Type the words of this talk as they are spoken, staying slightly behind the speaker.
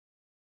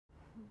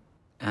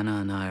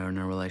Anna and I are in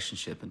a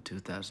relationship in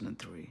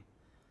 2003.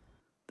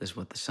 This is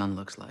what the sun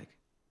looks like,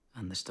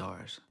 and the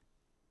stars.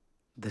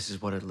 This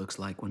is what it looks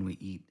like when we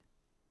eat,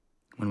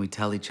 when we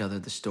tell each other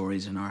the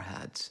stories in our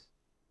heads.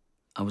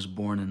 I was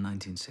born in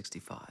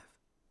 1965.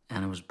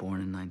 Anna was born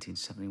in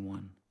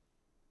 1971.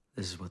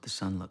 This is what the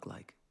sun looked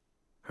like.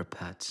 Her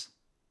pets,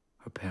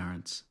 her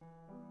parents.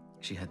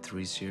 She had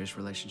 3 serious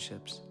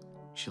relationships.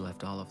 She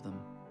left all of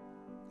them.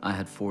 I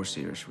had 4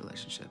 serious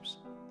relationships.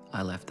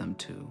 I left them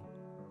too,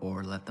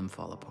 or let them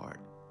fall apart.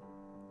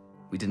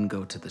 We didn't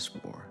go to this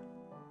war.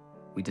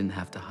 We didn't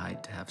have to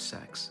hide to have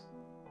sex.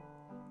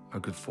 Our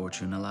good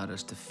fortune allowed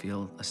us to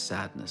feel a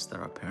sadness that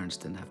our parents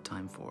didn't have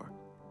time for,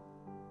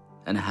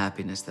 and a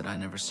happiness that I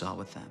never saw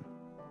with them.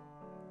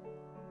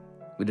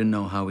 We didn't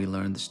know how we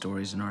learned the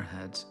stories in our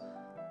heads,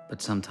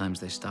 but sometimes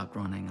they stopped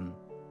running,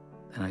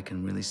 and I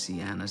can really see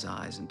Anna's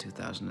eyes in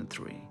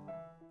 2003.